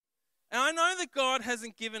And I know that God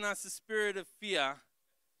hasn't given us a spirit of fear,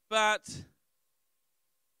 but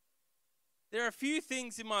there are a few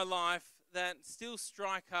things in my life that still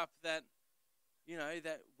strike up that,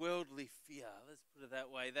 that worldly fear. Let's put it that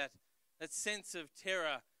way. That sense of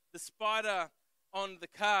terror. The spider on the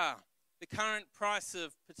car. The current price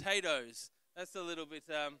of potatoes. That's a little bit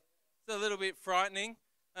frightening.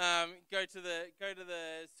 Go to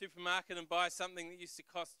the supermarket and buy something that used to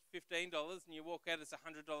cost $15, and you walk out as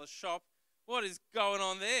 $100 shop. What is going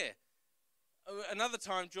on there? Another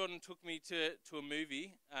time, Jordan took me to a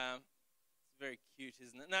movie. It's very cute,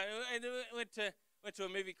 isn't it? No, I went to a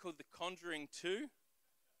movie called The Conjuring 2,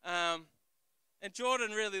 and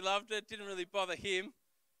Jordan really loved it. Didn't really bother him,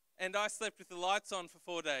 and I slept with the lights on for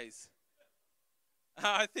 4 days.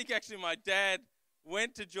 I think actually my dad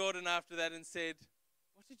went to Jordan after that and said,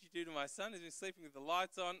 "What did you do to my son? He's been sleeping with the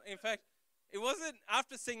lights on." In fact, it wasn't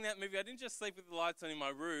after seeing that movie, I didn't just sleep with the lights on in my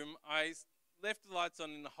room. I left the lights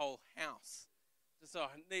on in the whole house. Just so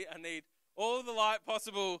I need all the light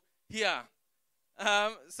possible here.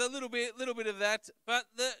 So a little bit of that. But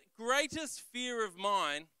the greatest fear of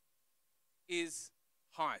mine is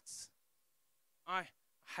heights. I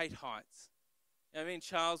hate heights. Me and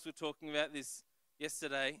Charles were talking about this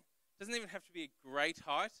yesterday. It doesn't even have to be a great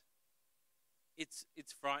height. It's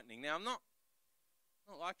frightening. Now, I'm not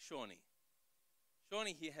like Shawnee.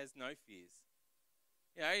 Shawnee here has no fears.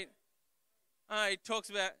 He talks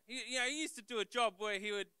about, he used to do a job where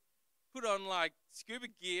he would put on like scuba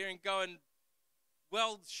gear and go and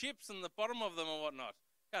weld ships on the bottom of them or whatnot.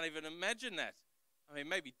 Can't even imagine that.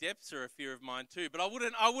 Maybe depths are a fear of mine too, but I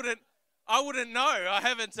wouldn't know. I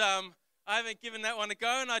haven't given that one a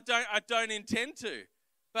go, and I don't intend to.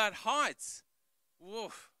 But heights,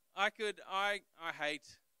 woof. I hate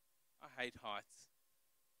heights.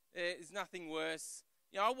 There's nothing worse.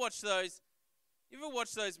 I watch those. You ever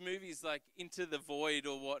watch those movies like Into the Void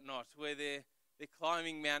or whatnot, where they're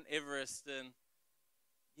climbing Mount Everest and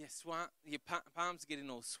your palms are getting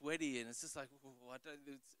all sweaty, and it's just like,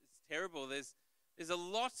 it's terrible. There's a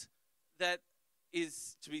lot that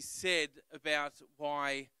is to be said about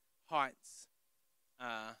why heights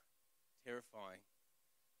are terrifying.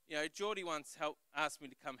 Geordie once asked me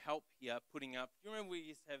to come help here putting up. You remember we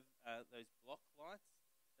used to have those block lights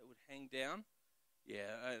that would hang down?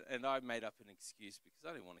 Yeah, and I made up an excuse because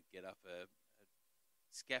I didn't want to get up a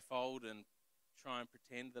scaffold and try and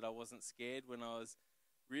pretend that I wasn't scared when I was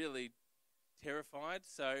really terrified.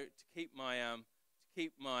 So to keep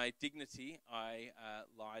my dignity, I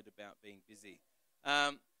lied about being busy.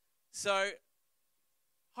 So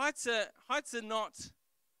heights are not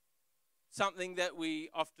something that we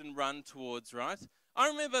often run towards, right? I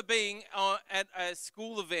remember being at a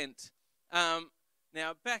school event.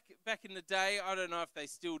 Now, back in the day, I don't know if they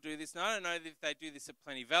still do this, and I don't know if they do this at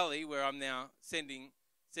Plenty Valley, where I'm now sending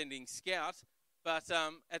Scout. But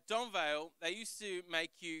at Donvale, they used to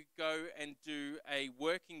make you go and do a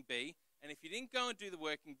working bee, and if you didn't go and do the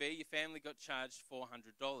working bee, your family got charged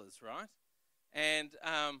 $400, right?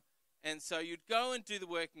 And so you'd go and do the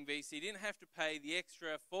working bee, so you didn't have to pay the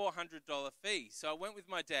extra $400 fee. So I went with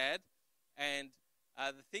my dad, and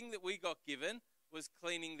the thing that we got given was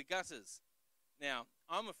cleaning the gutters. Now,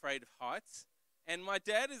 I'm afraid of heights, and my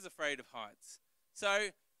dad is afraid of heights. So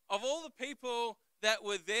of all the people that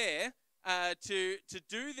were there to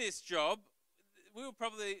do this job, we were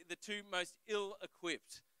probably the two most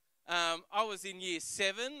ill-equipped. I was in year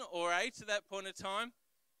 7 or 8 at that point in time,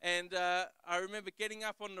 and I remember getting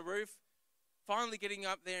up on the roof, finally getting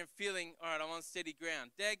up there and feeling, all right, I'm on steady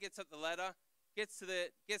ground. Dad gets up the ladder, gets to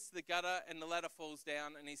the gutter, and the ladder falls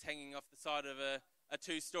down, and he's hanging off the side of a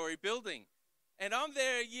 2-story building. And I'm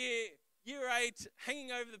there, year 8,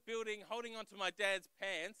 hanging over the building, holding onto my dad's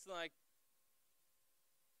pants, like,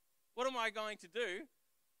 what am I going to do?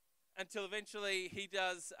 Until eventually he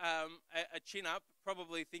does a chin-up,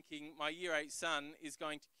 probably thinking my year 8 son is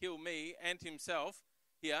going to kill me and himself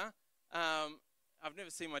here. I've never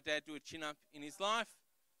seen my dad do a chin-up in his life.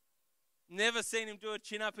 Never seen him do a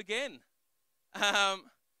chin-up again. But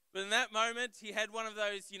in that moment, he had one of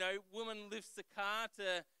those, woman lifts the car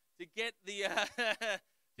to get the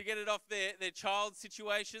to get it off their child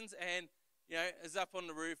situations, and is up on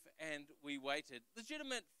the roof, and we waited.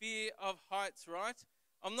 Legitimate fear of heights, right?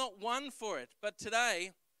 I'm not one for it, but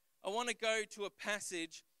today I want to go to a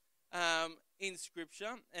passage in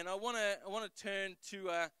Scripture, and I want to turn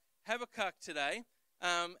to Habakkuk today,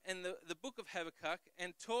 and the book of Habakkuk,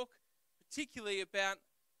 and talk particularly about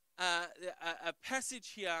a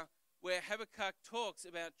passage here where Habakkuk talks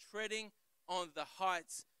about treading on the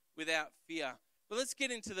heights without fear. But let's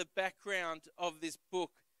get into the background of this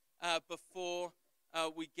book before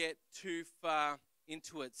we get too far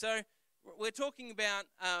into it. So we're talking about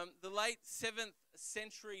the late 7th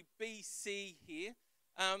century BC here.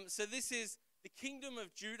 So this is the kingdom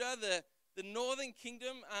of Judah, the northern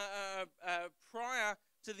kingdom prior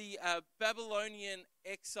to the Babylonian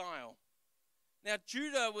exile. Now,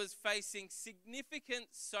 Judah was facing significant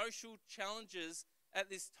social challenges at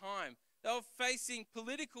this time. They were facing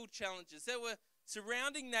political challenges. There were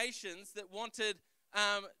surrounding nations that wanted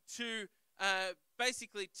to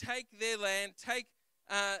basically take their land, take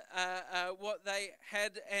what they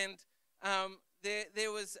had, and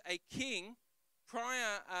there was a king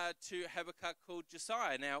prior to Habakkuk called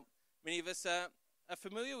Josiah. Now, many of us are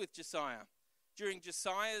familiar with Josiah. During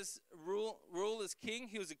Josiah's rule as king,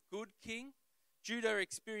 he was a good king. Judah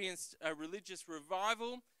experienced a religious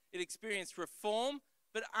revival. It experienced reform.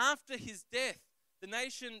 But after his death, the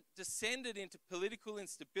nation descended into political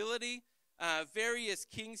instability. Various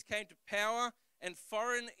kings came to power, and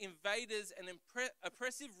foreign invaders and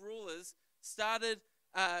oppressive rulers started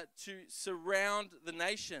to surround the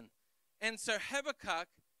nation. And so Habakkuk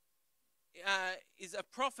is a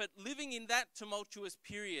prophet living in that tumultuous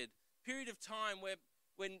period of time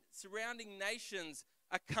when surrounding nations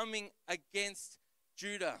are coming against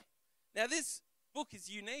Judah. Now, this book is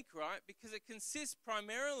unique, right? Because it consists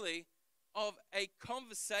primarily of a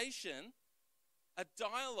conversation, a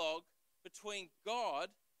dialogue between God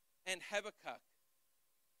and Habakkuk.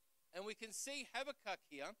 And we can see Habakkuk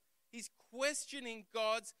here. He's questioning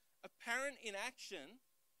God's apparent inaction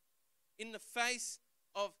in the face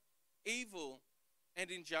of evil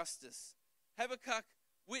and injustice. Habakkuk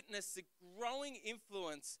witnessed the growing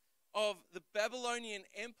influence of the Babylonian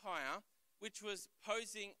Empire, which was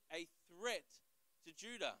posing a threat to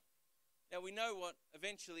Judah. Now, we know what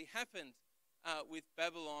eventually happened with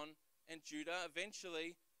Babylon and Judah.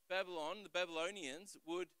 Eventually, the Babylonians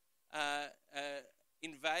would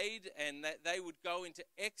invade, and that they would go into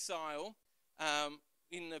exile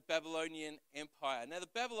in the Babylonian Empire. Now, the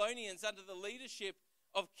Babylonians, under the leadership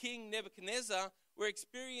of King Nebuchadnezzar, were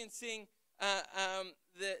experiencing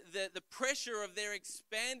the pressure of their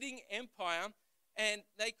expanding empire, and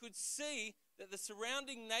they could see that the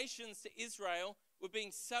surrounding nations to Israel were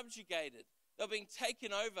being subjugated. They were being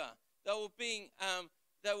taken over. They were being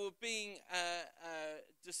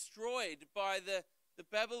destroyed by the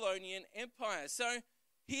Babylonian Empire. So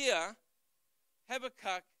here,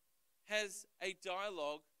 Habakkuk has a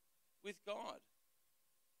dialogue with God.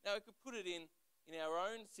 Now, we could put it in our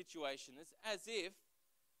own situation. It's as if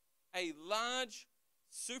a large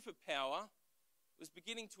superpower was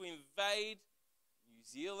beginning to invade New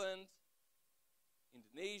Zealand,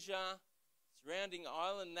 Indonesia, surrounding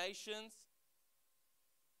island nations.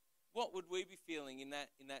 What would we be feeling in that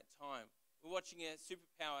time? We're watching a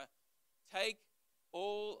superpower take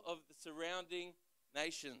all of the surrounding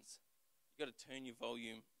nations. You've got to turn your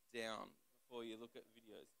volume down before you look at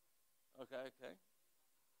videos. Okay.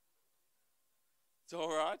 It's all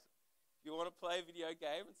right. If you want to play a video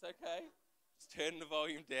game, it's okay. Just turn the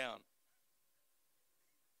volume down.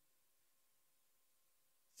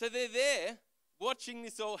 So they're there watching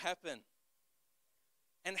this all happen.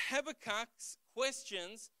 And Habakkuk's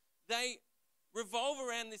questions, they revolve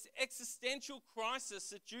around this existential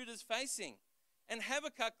crisis that Judah's facing. And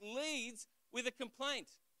Habakkuk leads with a complaint.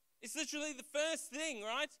 It's literally the first thing,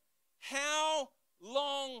 right? How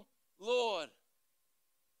long, Lord?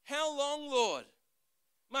 How long, Lord?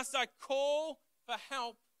 Must I call for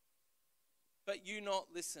help, but you not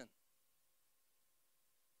listen?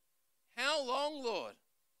 How long, Lord?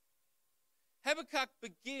 Habakkuk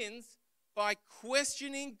begins by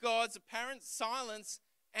questioning God's apparent silence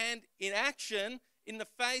and inaction in the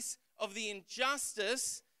face of the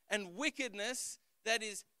injustice and wickedness that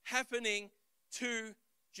is happening to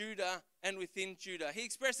Judah and within Judah. He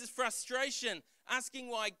expresses frustration, asking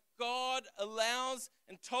why God allows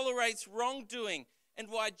and tolerates wrongdoing and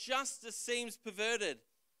why justice seems perverted.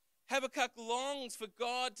 Habakkuk longs for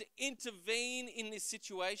God to intervene in this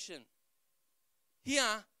situation.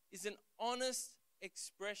 Here is an honest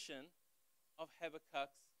expression of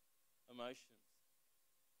Habakkuk's emotions.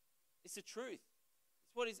 It's the truth.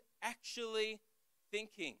 It's what he's actually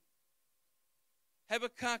thinking.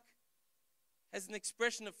 Habakkuk has an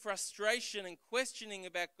expression of frustration and questioning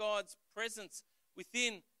about God's presence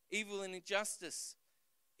within evil and injustice.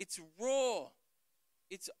 It's raw.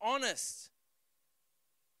 It's honest.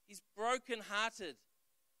 He's brokenhearted.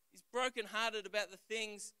 He's brokenhearted about the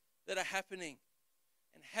things that are happening.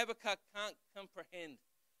 And Habakkuk can't comprehend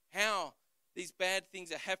how these bad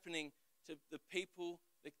things are happening to the people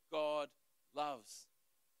that God loves.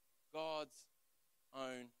 God's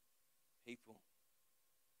own people.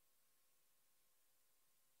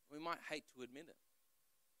 we might hate to admit it.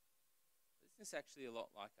 Isn't this actually a lot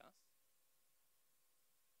like us?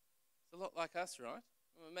 It's a lot like us, right?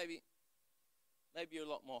 Well, maybe you're a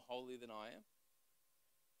lot more holy than I am.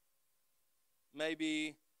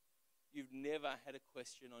 Maybe you've never had a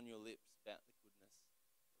question on your lips about the goodness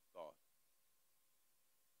of God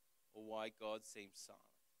or why God seems silent.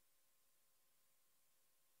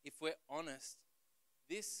 If we're honest,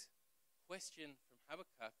 this question from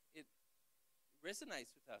Habakkuk, it resonates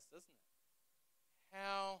with us, doesn't it?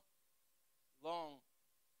 How long,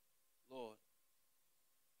 Lord?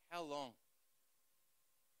 How long?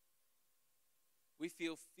 We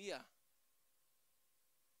feel fear.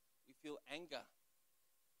 We feel anger.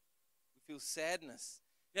 We feel sadness.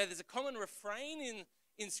 You know, there's a common refrain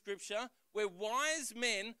in Scripture where wise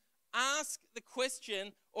men ask the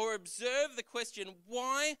question or observe the question,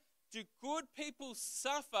 why do good people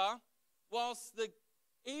suffer whilst the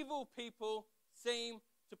evil people seem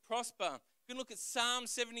to prosper? You can look at Psalm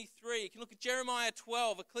 73. You can look at Jeremiah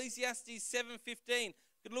 12, Ecclesiastes 7:15. You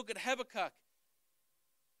can look at Habakkuk.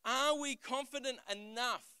 Are we confident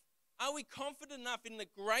enough? Are we confident enough in the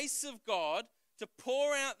grace of God to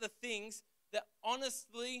pour out the things that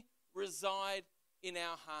honestly reside in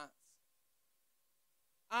our hearts?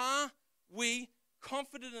 Are we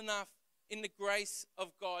confident enough in the grace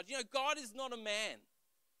of God? You know, God is not a man.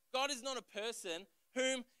 God is not a person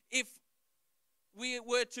whom, if we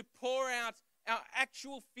were to pour out our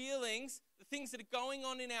actual feelings, the things that are going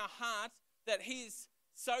on in our heart, that he is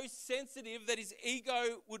so sensitive that his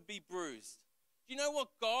ego would be bruised. Do you know what?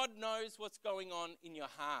 God knows what's going on in your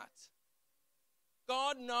heart.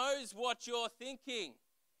 God knows what you're thinking.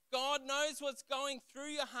 God knows what's going through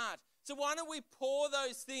your heart. So why don't we pour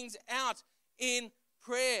those things out in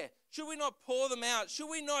prayer? Should we not pour them out? Should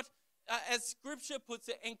we not, as Scripture puts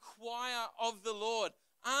it, inquire of the Lord?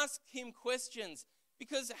 Ask him questions.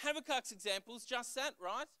 Because Habakkuk's example is just that,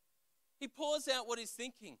 right? He pours out what he's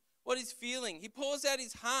thinking, what he's feeling. He pours out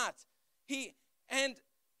his heart. He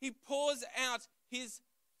pours out his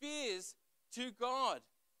fears to God.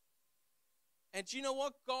 And do you know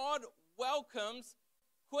what? God welcomes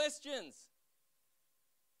questions.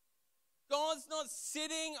 God's not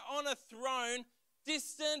sitting on a throne,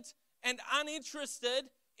 distant and uninterested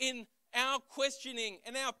in our questioning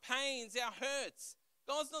and our pains, our hurts.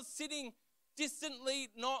 God's not sitting distantly,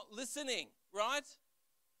 not listening, right?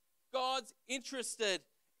 God's interested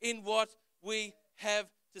in what we have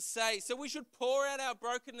to say. So we should pour out our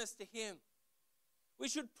brokenness to him. We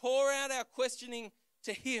should pour out our questioning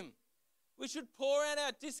to him. We should pour out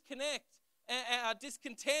our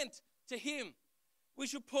discontent to him. We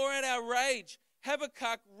should pour out our rage.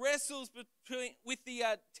 Habakkuk wrestles with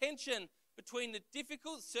the tension between the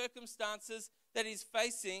difficult circumstances that he's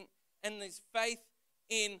facing and his faith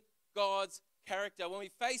in God's character. When we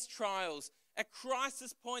face trials, at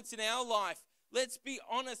crisis points in our life, let's be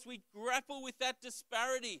honest, we grapple with that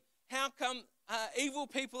disparity. How come evil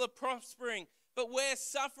people are prospering, but we're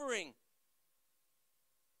suffering?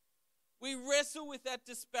 We wrestle with that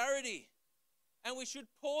disparity, and we should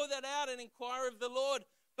pour that out and inquire of the Lord.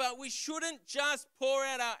 But we shouldn't just pour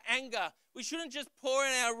out our anger. We shouldn't just pour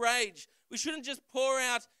out our rage. We shouldn't just pour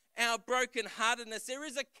out our brokenheartedness. There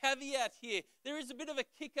is a caveat here. There is a bit of a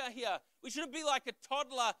kicker here. We shouldn't be like a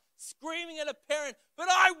toddler screaming at a parent, but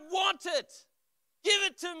I want it. Give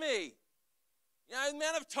it to me. You know, the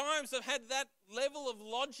amount of times I've had that level of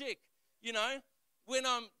logic, you know, when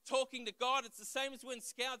I'm talking to God, it's the same as when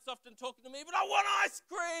Scout's often talking to me, but I want ice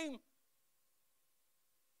cream.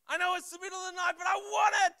 I know it's the middle of the night, but I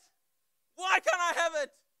want it. Why can't I have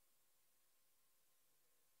it?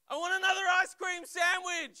 I want another ice cream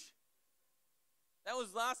sandwich. That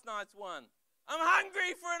was last night's one. I'm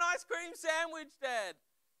hungry for an ice cream sandwich, Dad.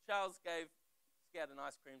 Charles gave Scout an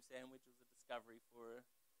ice cream sandwich. It was a discovery for her.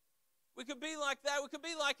 We could be like that. We could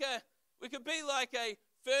be like a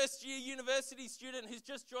first-year university student who's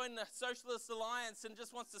just joined the Socialist Alliance and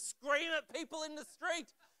just wants to scream at people in the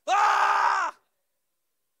street. Ah!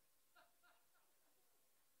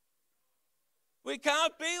 We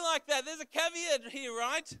can't be like that. There's a caveat here,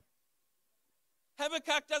 right?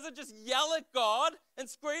 Habakkuk doesn't just yell at God and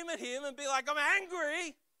scream at him and be like, I'm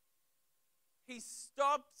angry. He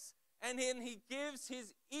stops and then he gives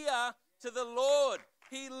his ear to the Lord.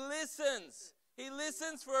 He listens. He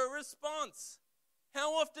listens for a response.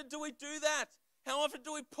 How often do we do that? How often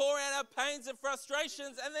do we pour out our pains and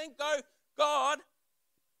frustrations and then go, God,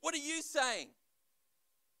 what are you saying?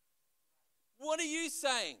 What are you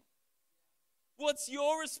saying? What's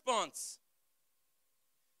your response?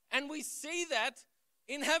 And we see that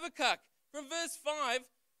in Habakkuk. From verse 5,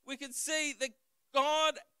 we can see that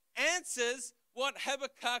God answers what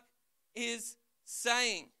Habakkuk is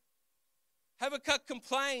saying. Habakkuk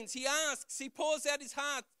complains, he asks, he pours out his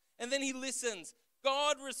heart, and then he listens.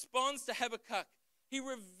 God responds to Habakkuk. He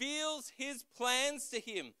reveals his plans to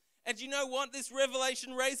him. And you know what? This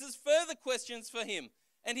revelation raises further questions for him.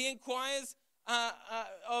 And he inquires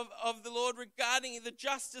of the Lord regarding the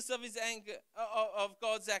justice of his anger, of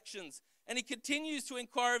God's actions. And he continues to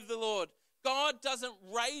inquire of the Lord. God doesn't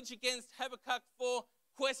rage against Habakkuk for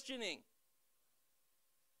questioning.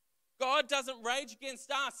 God doesn't rage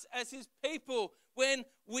against us as his people when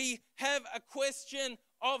we have a question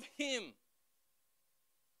of him.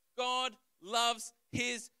 God loves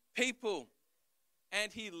his people.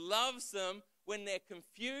 And he loves them when they're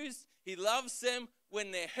confused. He loves them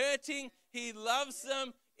when they're hurting. He loves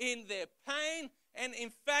them in their pain. And in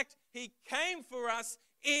fact, he came for us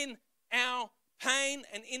in our pain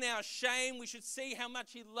and in our shame. We should see how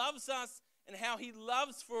much he loves us and how he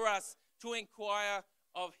loves for us to inquire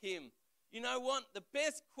of him. You know what? The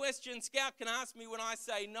best question Scout can ask me when I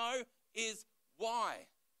say no is why?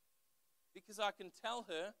 Because I can tell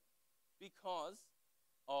her because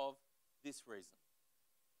of this reason.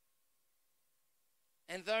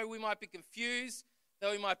 And though we might be confused,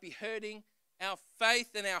 though we might be hurting, our faith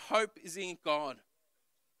and our hope is in God.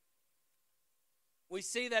 We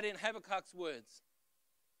see that in Habakkuk's words.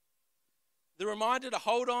 The reminder to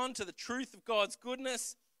hold on to the truth of God's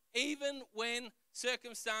goodness, even when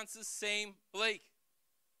circumstances seem bleak.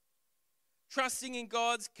 Trusting in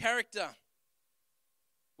God's character.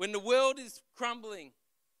 When the world is crumbling,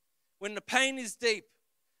 when the pain is deep,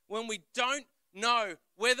 when we don't know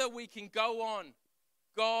whether we can go on,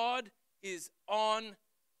 God is on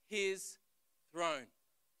his throne.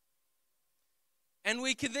 And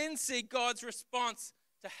we can then see God's response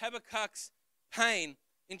to Habakkuk's pain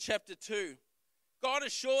in chapter 2. God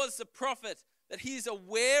assures the prophet that he is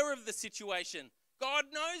aware of the situation. God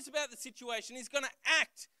knows about the situation. He's going to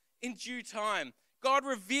act in due time. God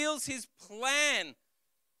reveals his plan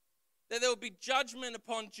that there will be judgment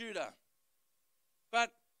upon Judah.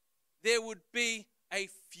 But there would be a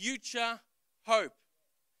future hope.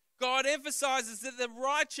 God emphasizes that the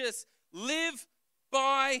righteous live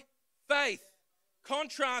by faith,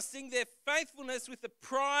 contrasting their faithfulness with the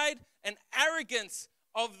pride and arrogance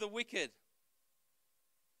of the wicked.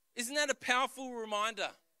 Isn't that a powerful reminder?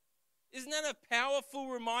 Isn't that a powerful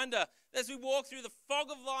reminder as we walk through the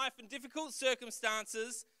fog of life and difficult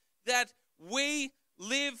circumstances that we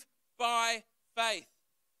live by faith?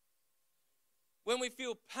 When we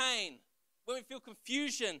feel pain, when we feel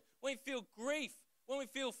confusion, when we feel grief, when we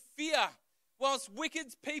feel fear, whilst wicked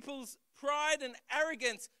people's pride and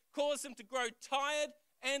arrogance cause them to grow tired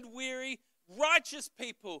and weary, righteous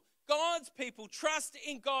people, God's people, trust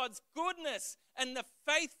in God's goodness and the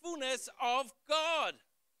faithfulness of God.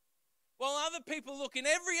 While other people look in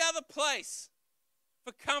every other place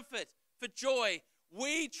for comfort, for joy,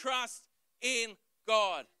 we trust in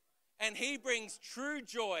God. And he brings true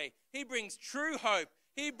joy. He brings true hope.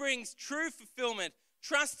 He brings true fulfillment.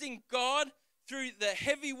 Trusting God through the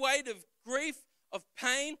heavy weight of grief, of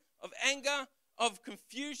pain, of anger, of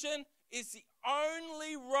confusion is the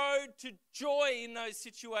only road to joy in those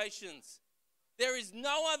situations. There is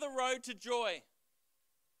no other road to joy.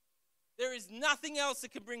 There is nothing else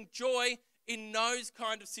that can bring joy in those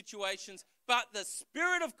kind of situations but the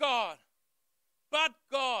Spirit of God. But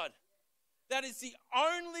God. That is the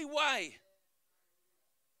only way.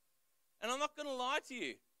 And I'm not going to lie to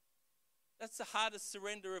you. That's the hardest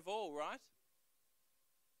surrender of all, right?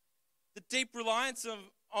 The deep reliance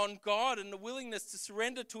on God and the willingness to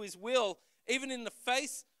surrender to his will, even in the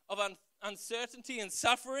face of uncertainty and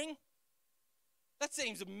suffering, that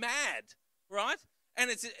seems mad, right? And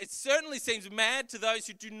it certainly seems mad to those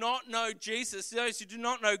who do not know Jesus, those who do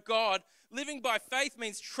not know God. Living by faith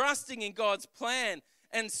means trusting in God's plan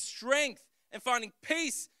and strength and finding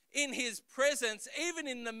peace in his presence, even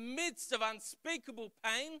in the midst of unspeakable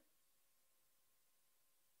pain.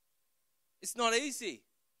 It's not easy.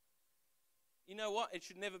 You know what? It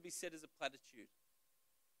should never be said as a platitude.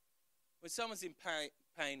 When someone's in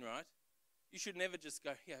pain, right, you should never just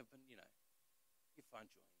go, yeah, but you find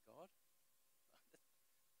joy in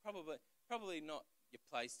God. Probably not your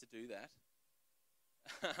place to do that.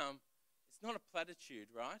 It's not a platitude,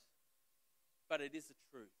 right? But it is the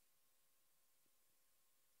truth.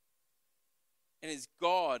 And it's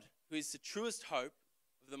God who is the truest hope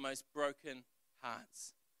of the most broken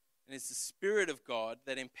hearts. And it's the Spirit of God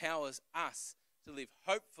that empowers us to live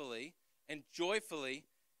hopefully and joyfully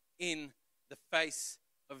in the face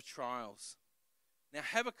of trials. Now,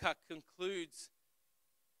 Habakkuk concludes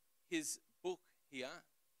his book here,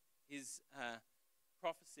 his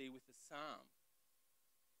prophecy, with a psalm.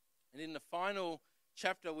 And in the final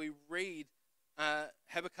chapter, we read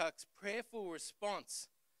Habakkuk's prayerful response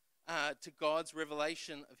to God's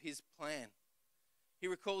revelation of his plan. He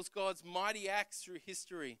recalls God's mighty acts through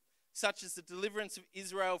history, such as the deliverance of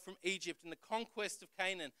Israel from Egypt and the conquest of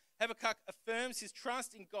Canaan. Habakkuk affirms his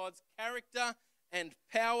trust in God's character and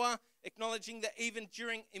power, acknowledging that even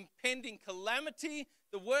during impending calamity,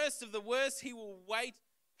 the worst of the worst, he will wait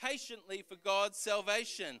patiently for God's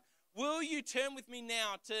salvation. Will you turn with me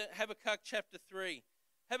now to Habakkuk chapter 3?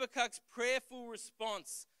 Habakkuk's prayerful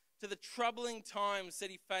response to the troubling times that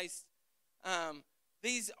he faced.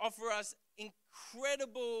 These offer us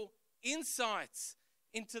incredible insights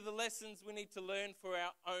into the lessons we need to learn for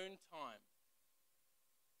our own time.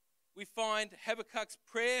 We find Habakkuk's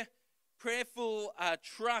prayerful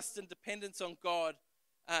trust and dependence on God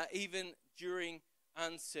even during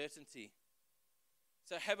uncertainty.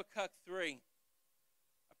 So Habakkuk 3,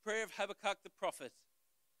 a prayer of Habakkuk the prophet.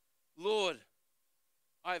 Lord,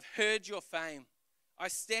 I've heard your fame. I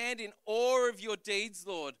stand in awe of your deeds,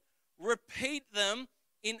 Lord. Repeat them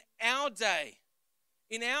in our day.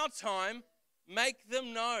 In our time, make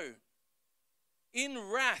them known. In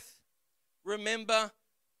wrath, remember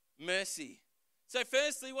mercy. So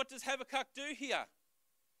firstly, what does Habakkuk do here?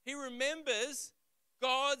 He remembers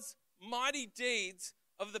God's mighty deeds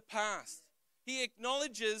of the past. He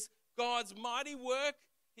acknowledges God's mighty work.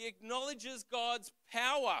 He acknowledges God's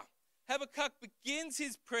power. Habakkuk begins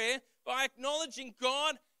his prayer by acknowledging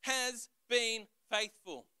God has been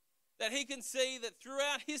faithful. That he can see that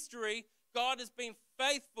throughout history, God has been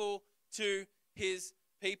faithful to his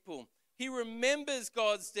people. He remembers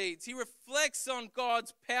God's deeds. He reflects on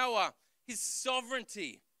God's power, his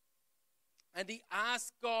sovereignty. And he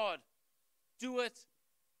asks God, do it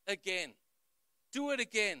again. Do it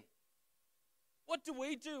again. What do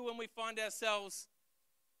we do when we find ourselves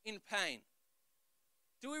in pain?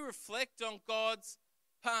 Do we reflect on God's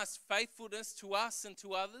past faithfulness to us and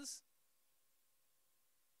to others?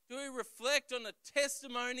 Do we reflect on the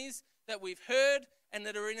testimonies that we've heard and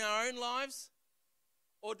that are in our own lives?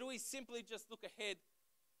 Or do we simply just look ahead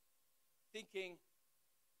thinking,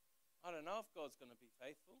 I don't know if God's going to be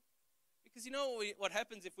faithful? Because you know what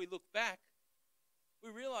happens if we look back?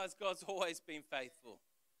 We realize God's always been faithful.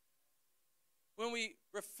 When we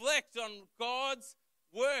reflect on God's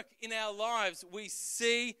work in our lives, we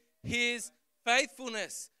see his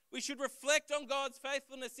faithfulness. We should reflect on God's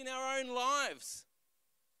faithfulness in our own lives.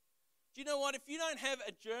 Do you know what? If you don't have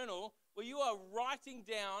a journal where you are writing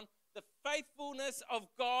down the faithfulness of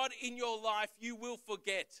God in your life, you will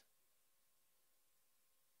forget.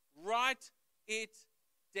 Write it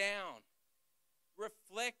down.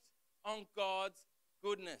 Reflect on God's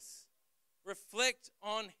goodness. Reflect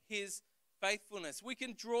on his faithfulness. We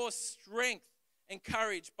can draw strength and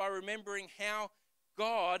courage by remembering how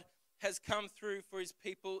God has come through for his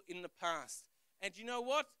people in the past. And you know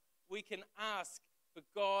what? We can ask for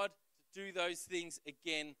God to do those things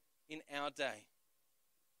again in our day.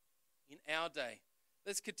 In our day.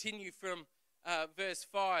 Let's continue from verse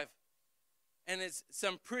 5. And there's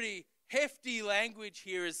some pretty hefty language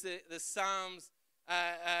here as the Psalms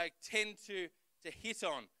tend to hit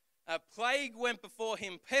on. A plague went before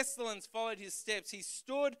him. Pestilence followed his steps. He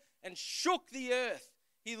stood and shook the earth.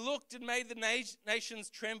 He looked and made the nations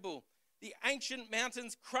tremble. The ancient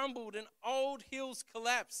mountains crumbled and old hills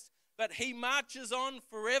collapsed. But he marches on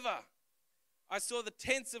forever. I saw the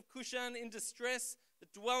tents of Cushan in distress, the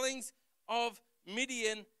dwellings of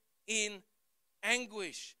Midian in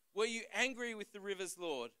anguish. Were you angry with the rivers,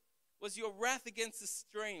 Lord? Was your wrath against the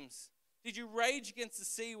streams? Did you rage against the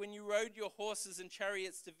sea when you rode your horses and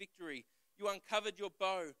chariots to victory? You uncovered your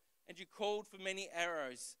bow and you called for many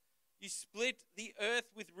arrows. You split the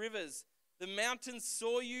earth with rivers. The mountains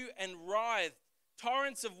saw you and writhed.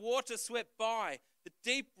 Torrents of water swept by. The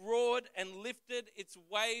deep roared and lifted its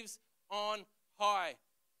waves on high.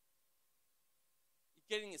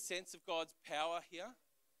 You're getting a sense of God's power here?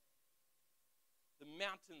 The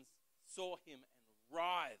mountains saw him and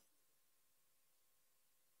writhed.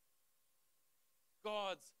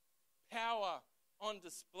 God's power on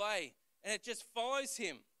display, and it just follows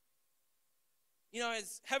him. You know,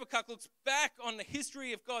 as Habakkuk looks back on the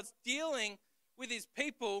history of God's dealing with his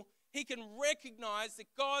people, he can recognize that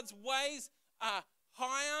God's ways are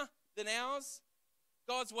higher than ours.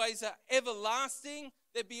 God's ways are everlasting.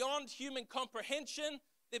 They're beyond human comprehension.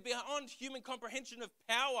 They're beyond human comprehension of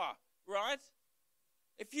power, right?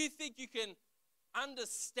 If you think you can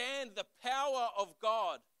understand the power of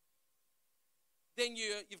God, then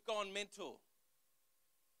you've gone mental.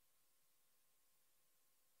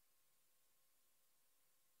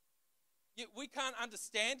 We can't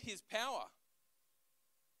understand his power.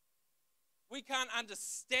 We can't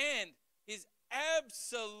understand his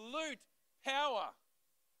absolute power.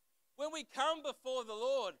 When we come before the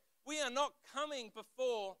Lord, we are not coming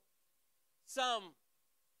before some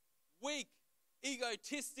weak,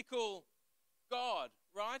 egotistical God,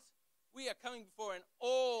 right? We are coming before an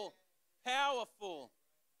all-powerful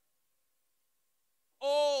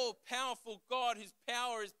God whose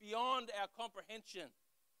power is beyond our comprehension.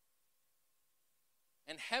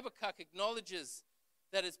 And Habakkuk acknowledges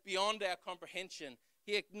that it's beyond our comprehension.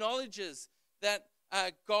 He acknowledges that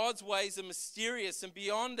God's ways are mysterious and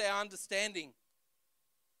beyond our understanding.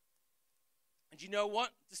 And you know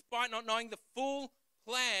what? Despite not knowing the full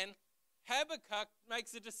plan, Habakkuk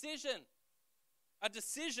makes a decision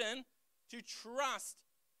to trust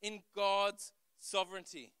in God's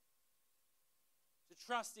sovereignty, to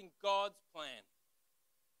trust in God's plan.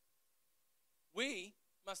 We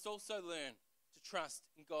must also learn to trust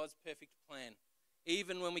in God's perfect plan,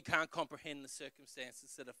 even when we can't comprehend the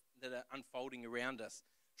circumstances that are unfolding around us.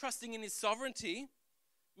 Trusting in his sovereignty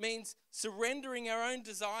means surrendering our own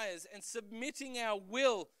desires and submitting our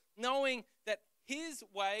will, knowing that his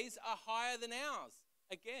ways are higher than ours.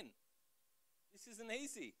 Again, this isn't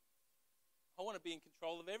easy. I want to be in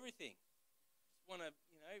control of everything. I want to,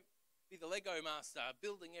 be the Lego master,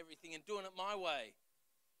 building everything and doing it my way.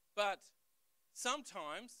 But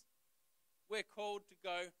sometimes we're called to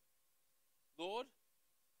go, Lord,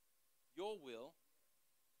 your will,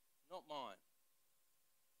 not mine.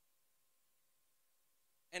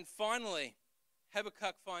 And finally,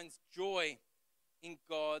 Habakkuk finds joy in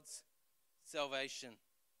God's salvation.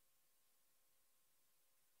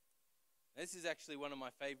 This is actually one of my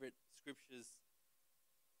favorite scriptures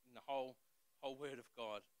in the whole word of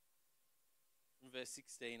God. In verse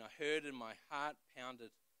 16, I heard and my heart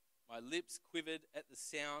pounded. My lips quivered at the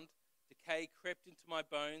sound. Decay crept into my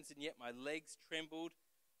bones, and yet my legs trembled.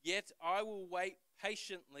 Yet I will wait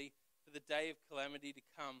patiently for the day of calamity to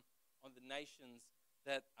come on the nations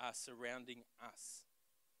that are surrounding us.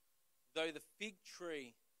 Though the fig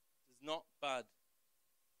tree does not bud,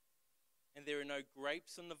 and there are no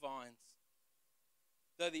grapes on the vines,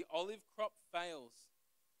 though the olive crop fails,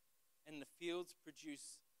 and the fields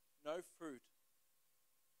produce no fruit,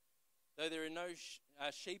 though there are no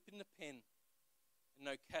sheep in the pen, and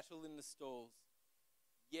no cattle in the stalls,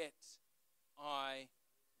 yet I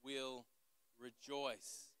will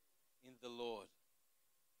rejoice in the Lord.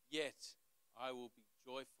 Yet I will be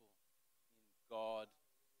joyful in God,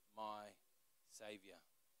 my Saviour.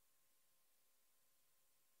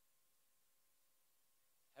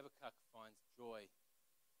 Habakkuk finds joy in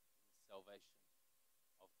the salvation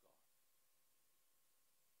of God.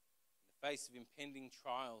 In the face of impending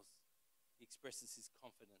trials, he expresses his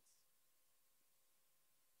confidence.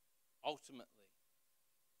 Ultimately,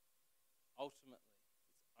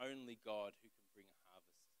 it's only God who can bring a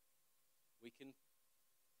harvest. We can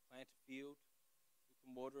plant a field, we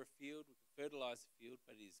can water a field, we can fertilize a field,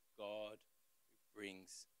 but it is God who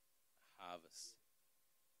brings a harvest.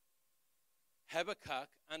 Habakkuk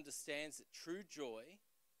understands that true joy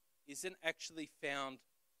isn't actually found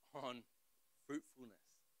on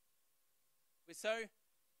fruitfulness. We're so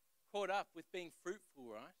caught up with being fruitful,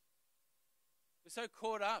 right? We're so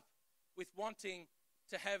caught up with wanting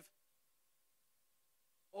to have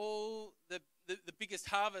all the biggest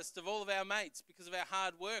harvest of all of our mates because of our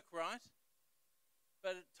hard work, right?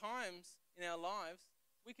 But at times in our lives,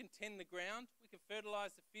 we can tend the ground, we can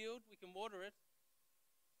fertilize the field, we can water it,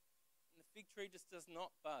 and the fig tree just does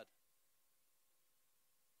not bud.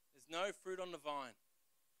 There's no fruit on the vine.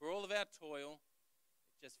 For all of our toil,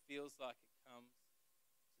 it just feels like it comes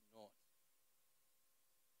to naught.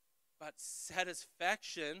 But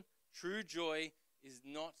satisfaction, true joy, is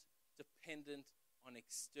not dependent on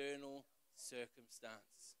external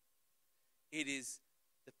circumstance. It is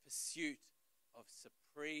the pursuit of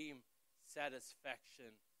supreme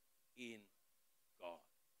satisfaction in God.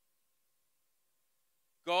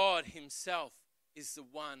 God himself is the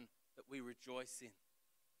one that we rejoice in.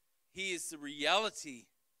 He is the reality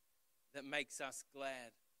that makes us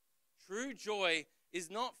glad. True joy is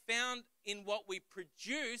not found in what we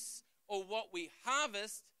produce or what we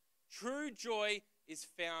harvest. True joy is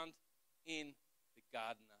found in the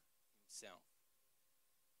gardener himself.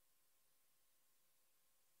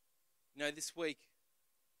 This week,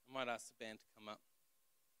 I might ask the band to come up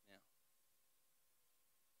now.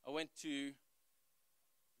 I went to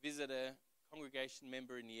visit a congregation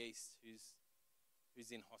member in the East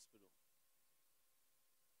who's in hospital.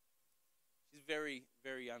 She's very,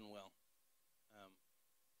 very unwell.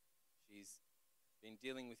 She's been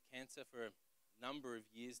dealing with cancer for a number of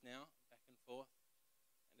years now, back and forth.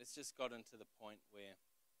 And it's just gotten to the point where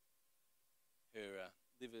her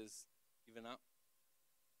liver's given up,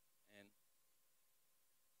 and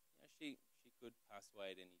she could pass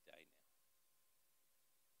away at any day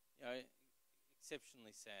now.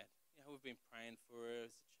 Exceptionally sad. We've been praying for her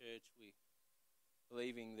as a church. We're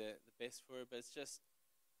believing the best for her, but it's just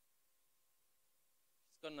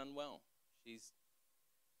she's gotten unwell. She's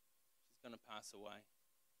going to pass away.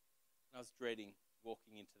 And I was dreading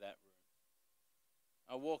walking into that room.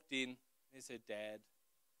 I walked in. There's her dad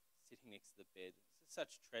sitting next to the bed. It's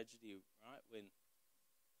such tragedy, right?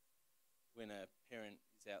 When a parent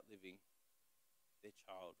is outliving their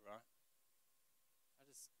child, right? I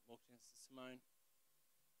just walked in and said, Simone,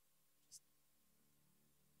 just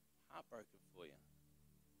heartbroken for you.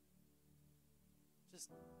 Just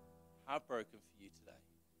heartbroken for you today.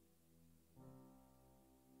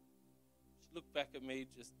 She looked back at me,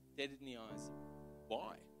 just dead in the eyes.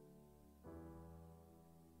 Why?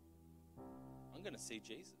 I'm going to see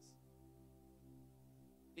Jesus.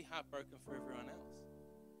 Be heartbroken for everyone else.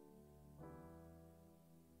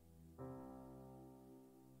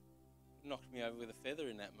 Knocked me over with a feather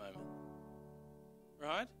in that moment.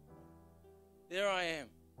 Right? There I am.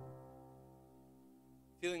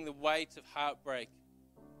 Feeling the weight of heartbreak.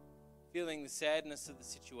 Feeling the sadness of the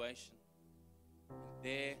situation. And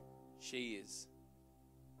there she is.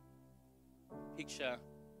 Picture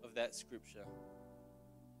of that scripture.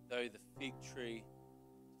 Though the fig tree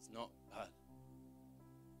does not bud,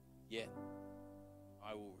 yet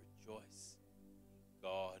I will rejoice in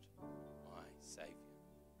God my Saviour.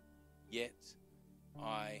 Yet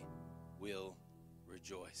I will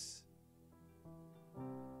rejoice.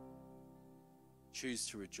 Choose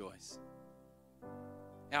to rejoice.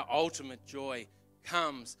 Our ultimate joy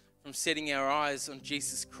comes from setting our eyes on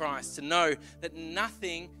Jesus Christ, to know that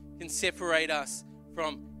nothing can separate us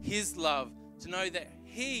from His love, to know that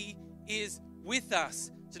He is with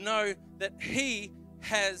us, to know that He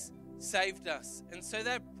has saved us. And so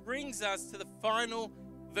that brings us to the final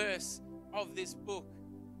verse of this book.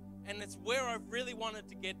 And it's where I've really wanted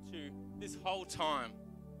to get to this whole time.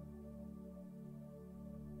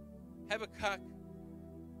 Habakkuk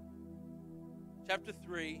chapter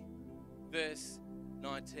 3, verse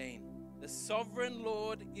 19. The sovereign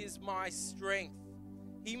Lord is my strength.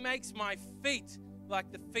 He makes my feet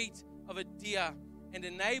like the feet of a deer and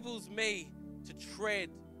enables me to tread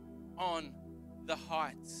on the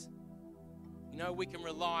heights. We can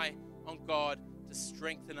rely on God to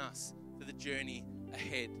strengthen us for the journey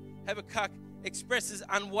ahead. Habakkuk expresses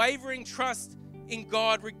unwavering trust in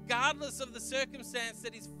God regardless of the circumstance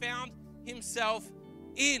that he's found himself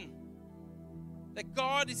in. That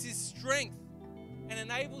God is his strength and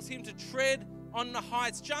enables him to tread on the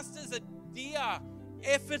heights, just as a deer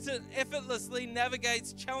effortlessly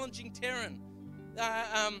navigates challenging terrain.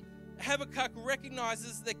 Habakkuk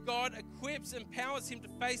recognizes that God equips and empowers him to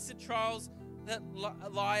face the trials that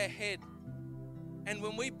lie ahead. And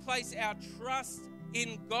when we place our trust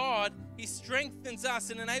in God, He strengthens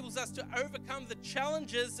us and enables us to overcome the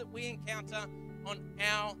challenges that we encounter on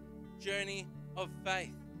our journey of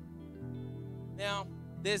faith. Now,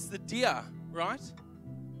 there's the deer, right?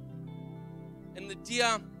 And the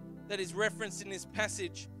deer that is referenced in this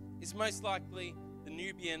passage is most likely the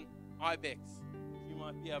Nubian ibex. You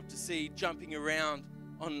might be able to see jumping around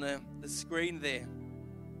on the screen there.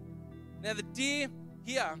 Now, the deer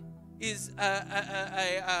here is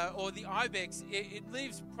or the ibex. It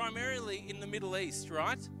lives primarily in the Middle East,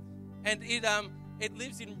 right? And it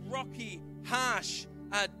lives in rocky, harsh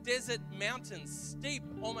desert mountains, steep,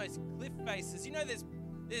 almost cliff faces.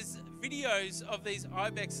 There's videos of these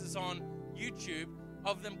ibexes on YouTube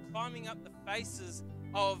of them climbing up the faces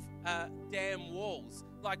of dam walls,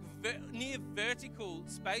 like near vertical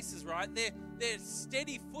spaces, right? They're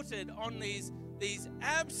steady-footed on these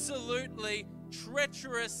absolutely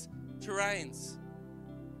treacherous terrains.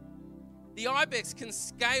 The ibex can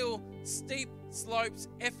scale steep slopes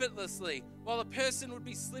effortlessly, while a person would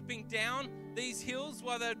be slipping down these hills,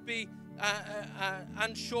 while they'd be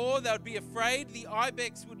unsure, they would be afraid. The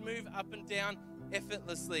ibex would move up and down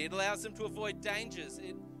effortlessly. It allows them to avoid dangers.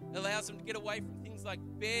 It allows them to get away from things like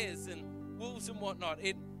bears and wolves and whatnot.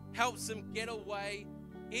 It helps them get away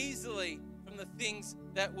easily from the things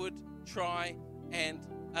that would try and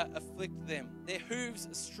afflict them. Their hooves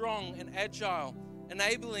are strong and agile,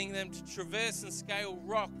 enabling them to traverse and scale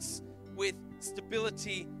rocks with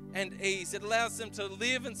stability and ease. It allows them to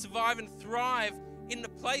live and survive and thrive in the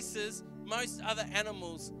places most other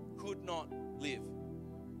animals could not live.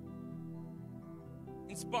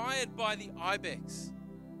 Inspired by the ibex,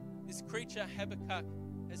 this creature Habakkuk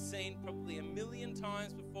has seen probably 1 million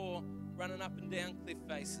times before, running up and down cliff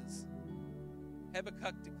faces.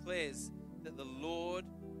 Habakkuk declares that the Lord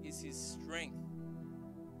is his strength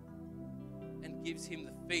and gives him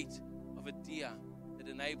the feet of a deer that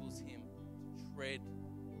enables him to tread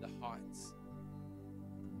the heights,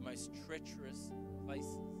 the most treacherous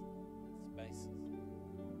places and spaces.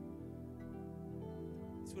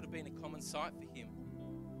 This would have been a common sight for him.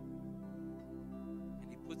 And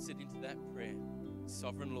he puts it into that prayer.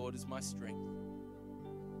 Sovereign Lord is my strength.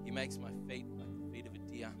 He makes my feet like the feet of a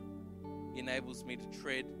deer. He enables me to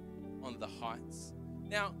tread on the heights.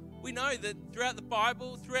 Now, we know that throughout the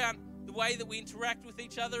Bible, throughout the way that we interact with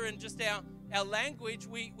each other and just our language,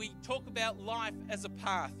 we talk about life as a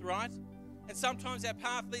path, right? And sometimes our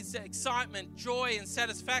path leads to excitement, joy, and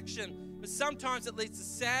satisfaction. But sometimes it leads to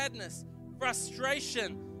sadness,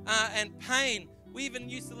 frustration, and pain. We even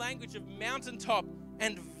use the language of mountaintop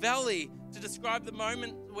and valley to describe the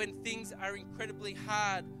moment when things are incredibly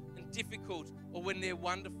hard and difficult or when they're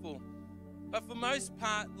wonderful. But for most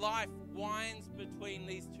part, life winds between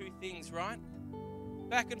these two things, right?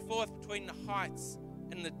 Back and forth between the heights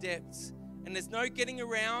and the depths. And there's no getting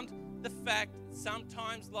around the fact that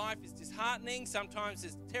sometimes life is disheartening, sometimes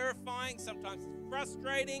it's terrifying, sometimes it's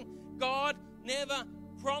frustrating. God never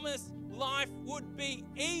promised life would be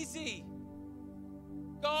easy.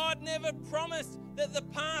 God never promised that the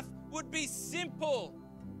path would be simple.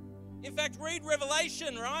 In fact, read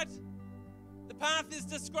Revelation, right? The path is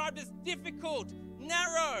described as difficult,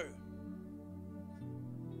 narrow.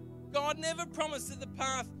 God never promised that the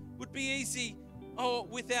path would be easy or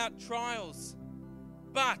without trials.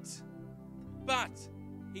 But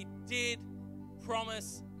he did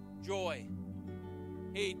promise joy.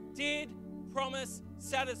 He did promise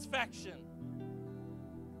satisfaction.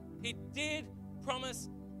 He did promise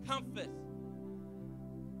comfort.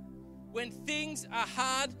 When things are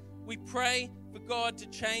hard, we pray for God to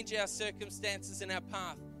change our circumstances and our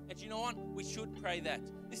path. And you know what? We should pray that.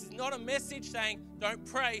 This is not a message saying don't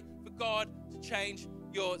pray for God to change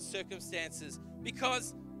your circumstances,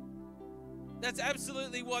 because that's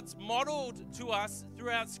absolutely what's modeled to us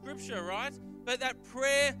throughout Scripture, right? But that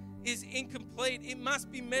prayer is incomplete. It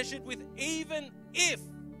must be measured with even if.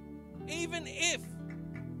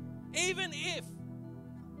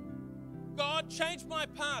 God, change my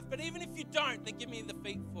path, but even if you don't, then give me the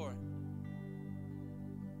feet for it.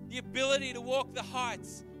 The ability to walk the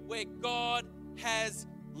heights where God has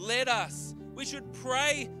led us. We should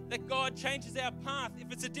pray that God changes our path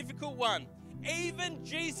if it's a difficult one. Even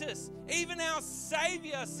Jesus, even our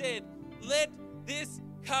Savior said, let this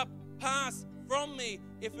cup pass from me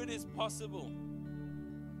if it is possible.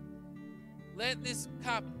 Let this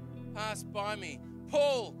cup pass by me.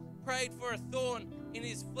 Paul prayed for a thorn in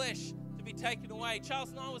his flesh to be taken away.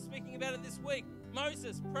 Charles and I were speaking about it this week.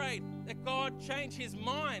 Moses prayed that God change his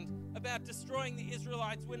mind about destroying the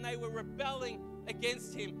Israelites when they were rebelling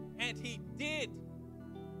against him, and he did.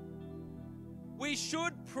 We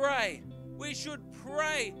should pray. We should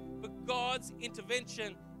pray for God's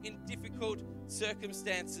intervention in difficult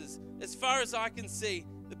circumstances. As far as I can see,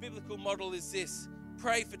 the biblical model is this: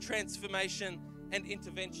 pray for transformation and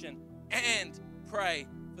intervention, and pray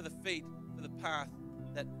for the feet, for the path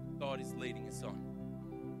that God is leading us on.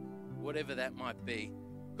 Whatever that might be.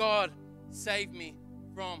 God, save me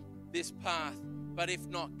from this path, but if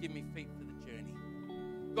not, give me feet for the journey.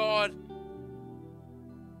 God,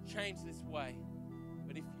 change this way,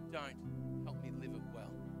 but if you don't, help me live it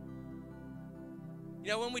well. You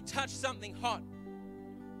know, when we touch something hot,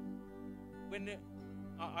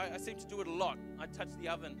 I seem to do it a lot. I touch the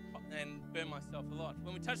oven and burn myself a lot.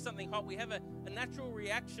 When we touch something hot, we have a natural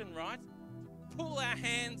reaction, right? To pull our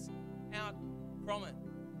hands out from it.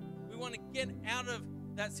 We want to get out of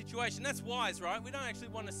that situation. That's wise, right? We don't actually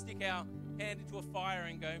want to stick our hand into a fire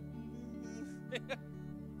and go,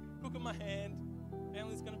 cook in my hand,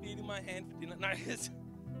 family's going to be eating my hand for dinner. No,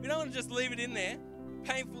 we don't want to just leave it in there.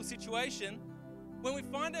 Painful situation. When we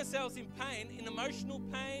find ourselves in pain, in emotional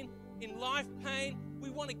pain, in life pain, we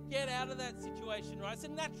want to get out of that situation, right? It's a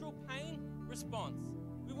natural pain response.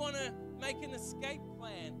 We want to make an escape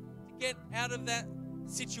plan to get out of that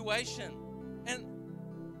situation. And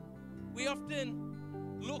we often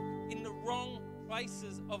look in the wrong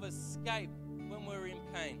places of escape when we're in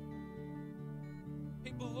pain.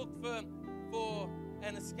 People look for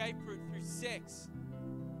an escape route through sex.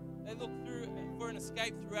 They look for an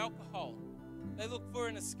escape through alcohol. They look for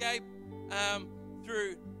an escape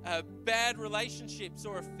through bad relationships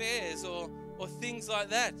or affairs or things like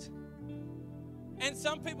that. And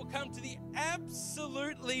some people come to the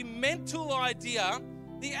absolutely mental idea,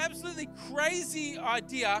 the absolutely crazy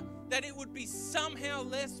idea that it would be somehow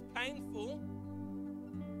less painful,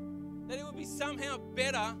 that it would be somehow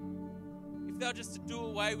better if they'll just to do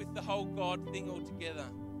away with the whole God thing altogether.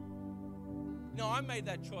 You know, I made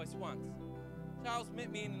that choice once. Charles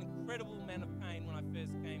met me in an incredible amount of pain when I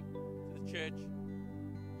first came to the church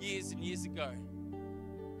years and years ago.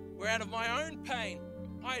 Where out of my own pain,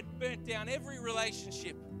 I had burnt down every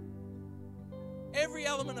relationship, every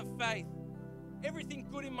element of faith, everything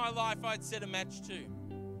good in my life I'd set a match to.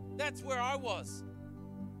 That's where I was.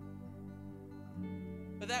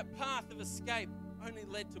 But that path of escape only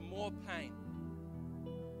led to more pain.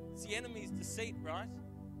 It's the enemy's deceit, right?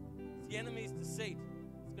 It's the enemy's deceit.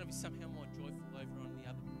 It's going to be somehow more joyful over on the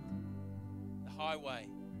other path, the highway.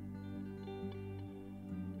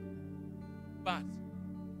 But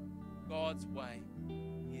God's way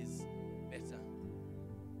is better.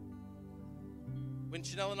 When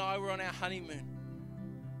Chanel and I were on our honeymoon,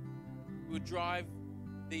 we would drive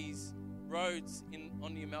these roads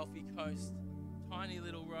on the Amalfi Coast, tiny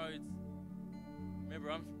little roads.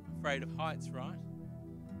 Remember, I'm afraid of heights, right?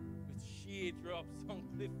 With sheer drops on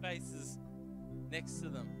cliff faces next to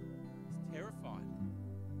them. I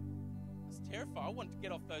was terrified. I wanted to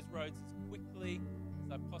get off those roads as quickly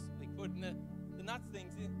as I possibly could. And the nuts thing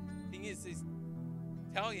is, these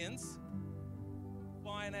Italians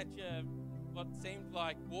flying at you what seemed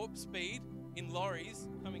like warp speed in lorries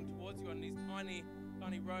coming towards you on these tiny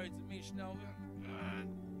roads at me and Chanel,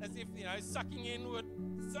 as if, you know, sucking in would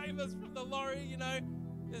save us from the lorry, you know.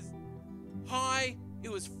 It was high,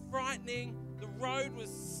 it was frightening, the road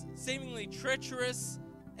was seemingly treacherous,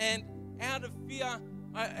 and out of fear,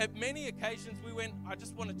 at many occasions we went, I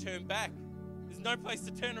just want to turn back. There's no place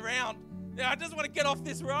to turn around. I just want to get off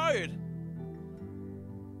this road.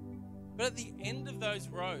 But at the end of those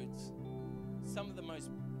roads, some of the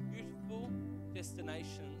most beautiful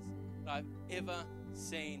destinations that I've ever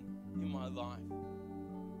seen in my life.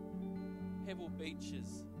 Pebble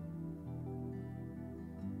beaches.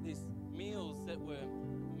 These meals that were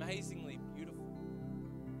amazingly beautiful.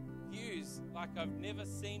 Views like I've never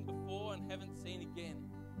seen before and haven't seen again.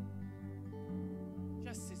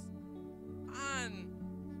 Just this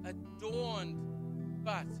unadorned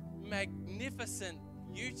but magnificent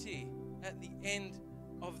beauty at the end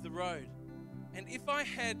of the road. And if I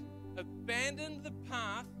had abandoned the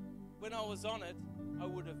path when I was on it, I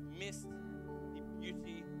would have missed the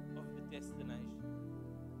beauty of the destination.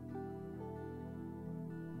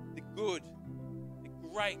 The good, the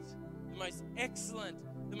great, the most excellent,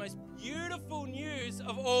 the most beautiful news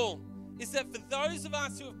of all is that for those of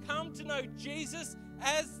us who have come to know Jesus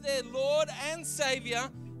as their Lord and Savior,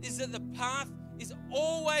 is that the path is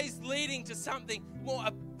always leading to something more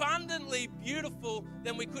abundantly beautiful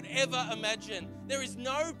than we could ever imagine. There is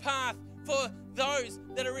no path for those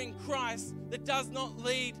that are in Christ that does not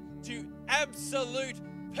lead to absolute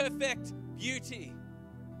perfect beauty.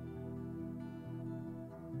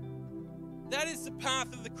 That is the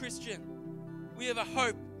path of the Christian. We have a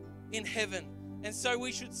hope in heaven, and so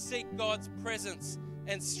we should seek God's presence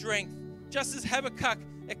and strength. Just as Habakkuk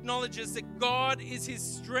acknowledges that God is his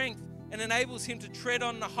strength and enables him to tread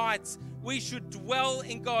on the heights, we should dwell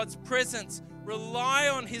in God's presence, rely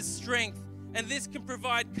on his strength, and this can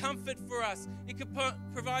provide comfort for us. It can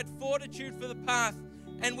provide fortitude for the path,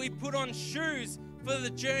 and we put on shoes for the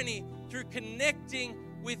journey through connecting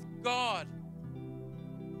with God.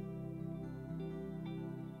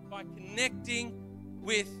 By connecting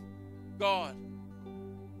with God,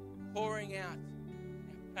 pouring out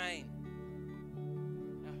our pain,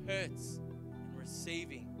 our hurts, and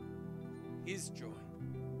receiving his joy.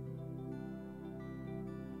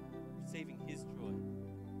 Receiving his joy.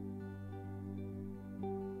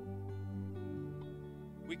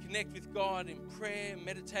 We connect with God in prayer,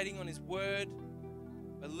 meditating on his word,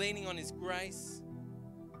 by leaning on his grace.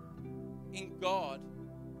 In God,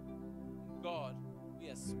 we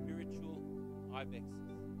are spiritual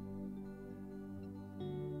ibexes,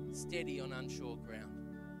 steady on unsure ground,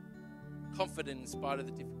 confident in spite of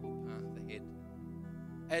the difficult path ahead,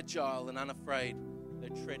 agile and unafraid, though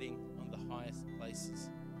treading on the highest places,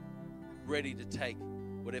 ready to take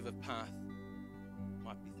whatever path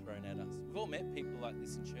might be thrown at us. We've all met people like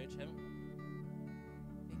this in church, haven't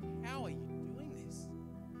we? Think, how are you doing this?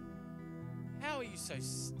 How are you so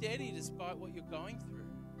steady despite what you're going through?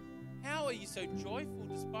 How are you so joyful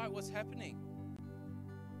despite what's happening?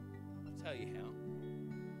 I'll tell you how.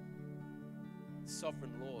 The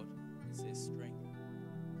sovereign Lord is their strength.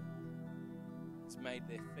 It's made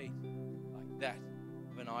their feet like that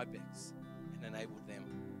of an ibex and enabled them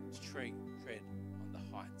to tread on the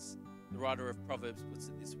heights. The writer of Proverbs puts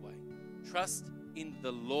it this way: trust in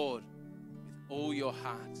the Lord with all your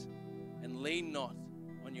heart and lean not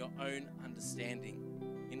on your own understanding.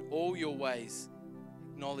 In all your ways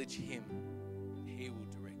acknowledge him,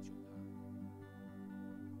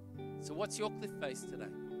 So what's your cliff face today?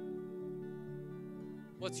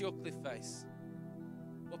 What's your cliff face?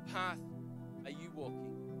 What path are you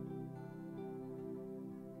walking?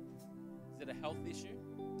 Is it a health issue?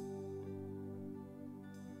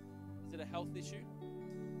 Is it a health issue?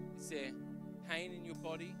 Is there pain in your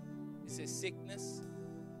body? Is there sickness?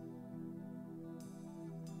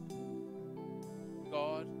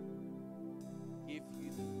 God give you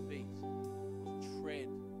the feet to tread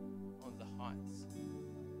on the heights.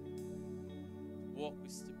 Walk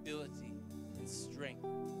with stability and strength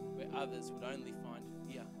where others would only find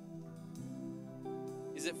fear.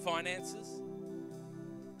 Is it finances?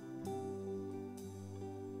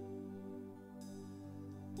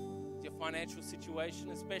 Is your financial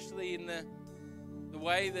situation, especially in the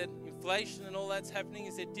way that inflation and all that's happening,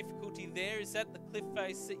 is there difficulty there? Is that the cliff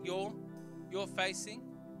face that you're facing?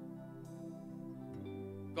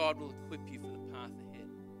 God will equip you for the path ahead.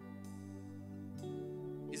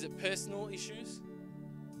 Is it personal issues?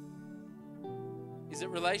 Is it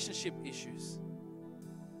relationship issues?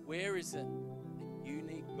 Where is it that you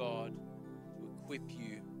need God to equip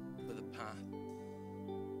you for the path?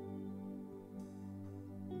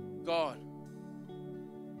 God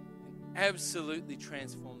can absolutely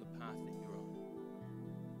transform the path that you're on.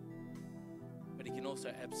 But He can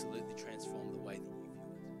also absolutely transform the way that you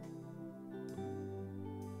view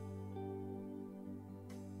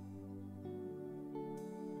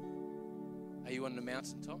it. Are you on the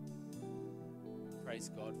mountaintop? Praise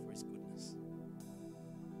God for His goodness.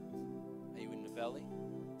 Are you in the valley?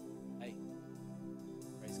 Hey,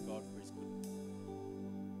 praise God for His goodness.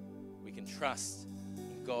 We can trust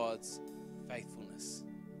in God's faithfulness.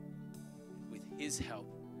 And with His help,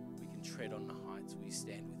 we can tread on the heights. Will you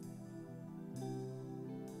stand with me?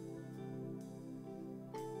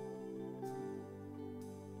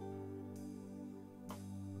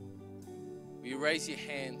 Will you raise your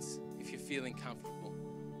hands if you're feeling comfortable?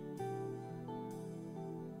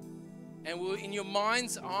 And will, in your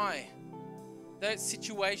mind's eye, that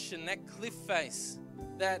situation, that cliff face,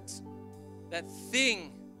 that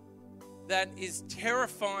thing that is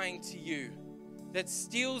terrifying to you, that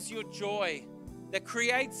steals your joy, that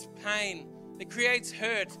creates pain, that creates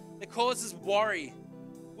hurt, that causes worry,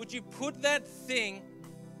 would you put that thing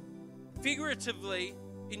figuratively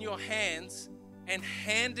in your hands and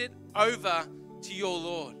hand it over to your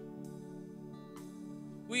Lord?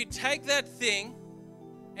 Will you take that thing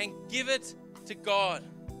and give it to God?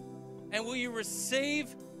 And will you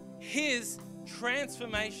receive His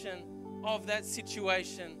transformation of that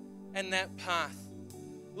situation and that path?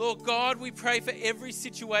 Lord God, we pray for every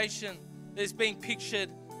situation that is being pictured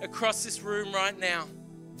across this room right now.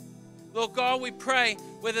 Lord God, we pray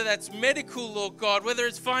whether that's medical, Lord God, whether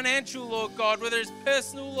it's financial, Lord God, whether it's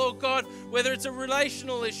personal, Lord God, whether it's a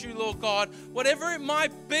relational issue, Lord God, whatever it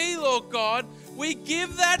might be, Lord God, we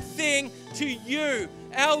give that thing to you,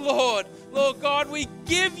 our Lord. Lord God, we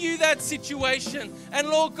give you that situation. And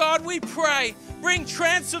Lord God, we pray, bring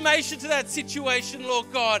transformation to that situation,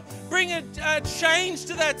 Lord God. Bring a change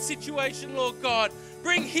to that situation, Lord God.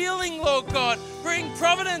 Bring healing, Lord God. Bring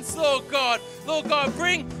providence, Lord God. Lord God,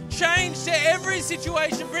 bring change to every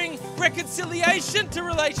situation. Bring reconciliation to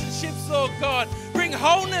relationships, Lord God. Bring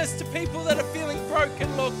wholeness to people that are feeling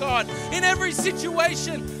broken, Lord God. In every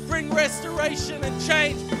situation, bring restoration and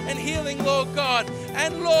change and healing, Lord God.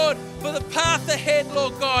 And Lord, for the path ahead,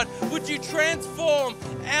 Lord God, would you transform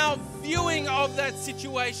our viewing of that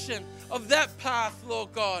situation, of that path,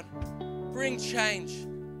 Lord God. Bring change.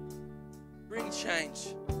 Bring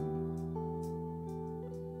change.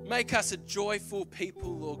 Make us a joyful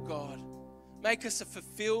people, Lord God. Make us a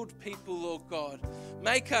fulfilled people, Lord God.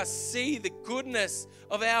 Make us see the goodness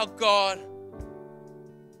of our God.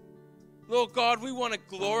 Lord God, we want to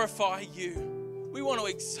glorify you. We want to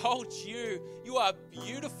exalt you. You are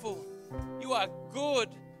beautiful. You are good.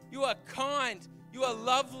 You are kind. You are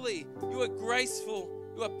lovely. You are graceful.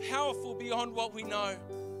 You are powerful beyond what we know.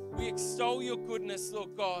 We extol your goodness,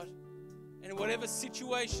 Lord God. And in whatever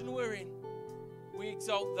situation we're in, we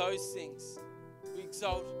exalt those things. We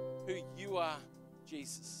exalt who you are,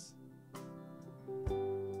 Jesus.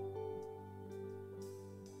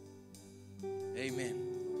 Amen.